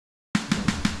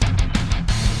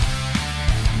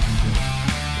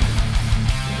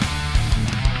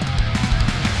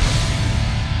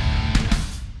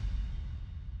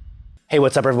Hey,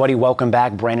 what's up everybody? Welcome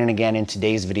back. Brandon again. In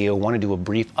today's video, I want to do a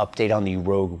brief update on the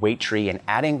Rogue weight tree and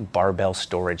adding barbell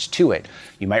storage to it.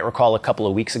 You might recall a couple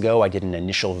of weeks ago, I did an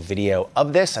initial video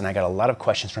of this and I got a lot of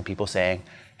questions from people saying,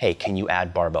 hey, can you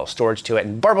add barbell storage to it?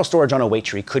 And barbell storage on a weight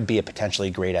tree could be a potentially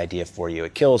great idea for you.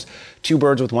 It kills two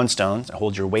birds with one stone. It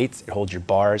holds your weights, it holds your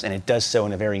bars, and it does so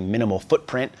in a very minimal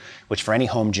footprint, which for any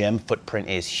home gym, footprint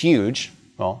is huge.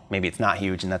 Well, maybe it's not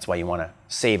huge, and that's why you want to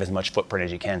save as much footprint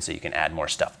as you can so you can add more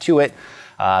stuff to it.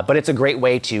 But it's a great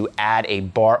way to add a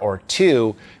bar or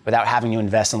two without having to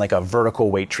invest in like a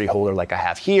vertical weight tree holder like I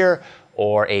have here,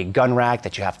 or a gun rack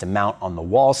that you have to mount on the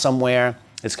wall somewhere.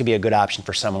 This could be a good option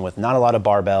for someone with not a lot of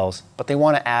barbells, but they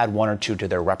want to add one or two to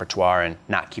their repertoire and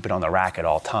not keep it on the rack at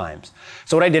all times.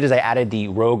 So what I did is I added the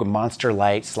Rogue Monster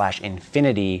Light /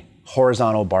 Infinity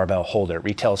horizontal barbell holder. It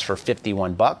retails for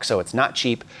 51 bucks, so it's not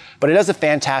cheap, but it does a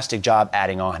fantastic job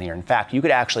adding on here. In fact, you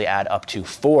could actually add up to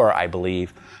 4, I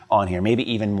believe, on here, maybe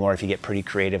even more if you get pretty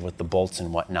creative with the bolts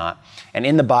and whatnot. And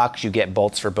in the box, you get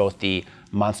bolts for both the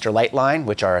Monster Light line,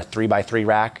 which are a 3x3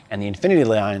 rack, and the Infinity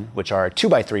line, which are a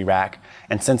 2x3 rack.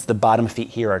 And since the bottom feet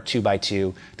here are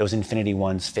 2x2, those Infinity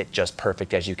ones fit just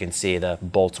perfect. As you can see, the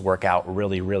bolts work out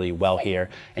really, really well here.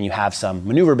 And you have some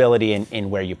maneuverability in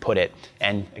where you put it,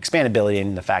 and expandability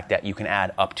in the fact that you can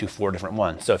add up to 4 different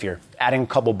ones. So if you're adding a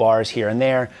couple bars here and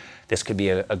there, this could be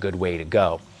a good way to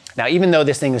go. Now, even though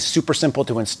this thing is super simple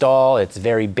to install, it's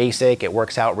very basic, it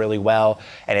works out really well,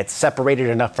 and it's separated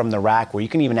enough from the rack where you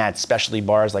can even add specialty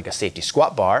bars like a safety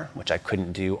squat bar, which I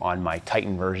couldn't do on my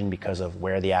Titan version because of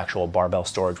where the actual barbell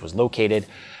storage was located.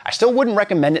 I still wouldn't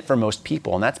recommend it for most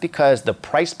people, and that's because the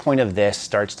price point of this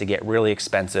starts to get really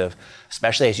expensive,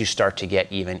 especially as you start to get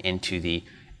even into the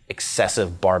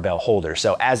excessive barbell holder.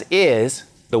 So as is,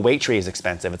 the weight tree is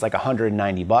expensive. It's like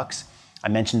 190 bucks. I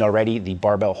mentioned already the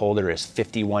barbell holder is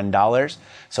 $51.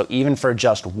 So even for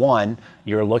just one,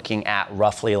 you're looking at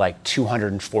roughly like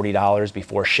 $240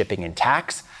 before shipping and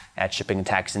tax. Add shipping and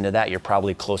tax into that, you're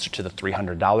probably closer to the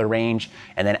 $300 range.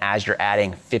 And then as you're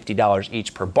adding $50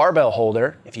 each per barbell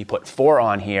holder, if you put 4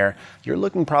 on here, you're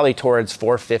looking probably towards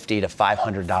 $450 to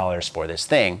 $500 for this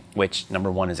thing, which number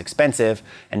one is expensive,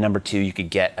 and number two, you could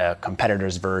get a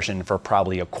competitor's version for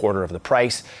probably a quarter of the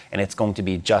price, and it's going to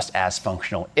be just as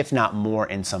functional, if not more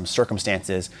in some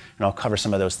circumstances. And I'll cover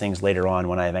some of those things later on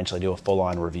when I eventually do a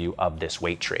full-on review of this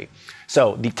weight tree.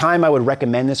 So the time I would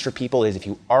recommend this for people is if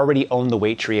you already own the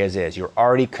weight tree as is. You're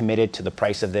already committed to the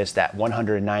price of this. That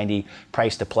 $190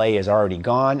 price to play is already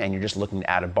gone, and you're just looking to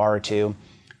add a bar or two.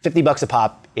 50 bucks a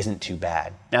pop isn't too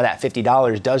bad. Now that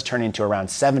 $50 does turn into around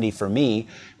 70 for me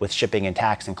with shipping and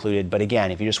tax included. But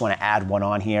again, if you just want to add one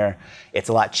on here, it's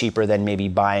a lot cheaper than maybe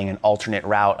buying an alternate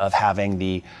route of having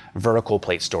the vertical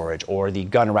plate storage or the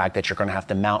gun rack that you're going to have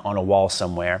to mount on a wall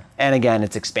somewhere. And again,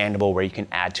 it's expandable where you can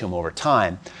add to them over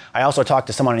time. I also talked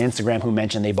to someone on Instagram who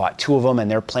mentioned they bought 2 of them and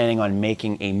they're planning on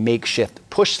making a makeshift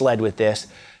push sled with this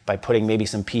by putting maybe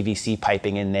some PVC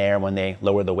piping in there when they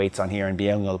lower the weights on here and being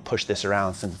able to push this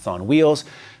around since it's on wheels.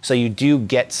 So you do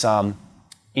get some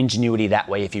ingenuity that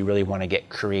way if you really want to get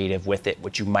creative with it,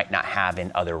 which you might not have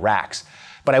in other racks.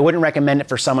 But I wouldn't recommend it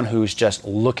for someone who's just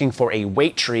looking for a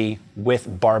weight tree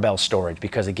with barbell storage,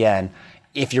 because again,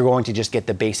 if you're going to just get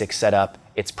the basic setup,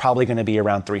 it's probably going to be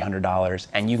around $300,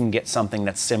 and you can get something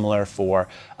that's similar for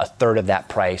a third of that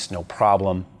price, no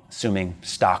problem, assuming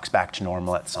stock's back to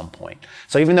normal at some point.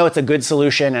 So even though it's a good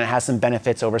solution and it has some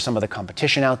benefits over some of the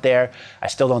competition out there, I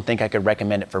still don't think I could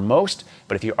recommend it for most.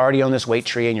 But if you already own this weight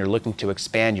tree and you're looking to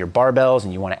expand your barbells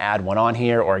and you want to add one on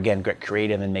here, or again, get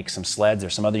creative and make some sleds or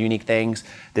some other unique things,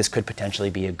 this could potentially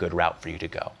be a good route for you to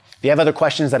go. If you have other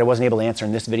questions that I wasn't able to answer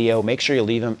in this video, make sure you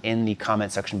leave them in the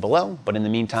comment section below. But in the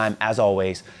meantime, as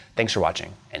always, thanks for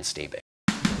watching and stay big.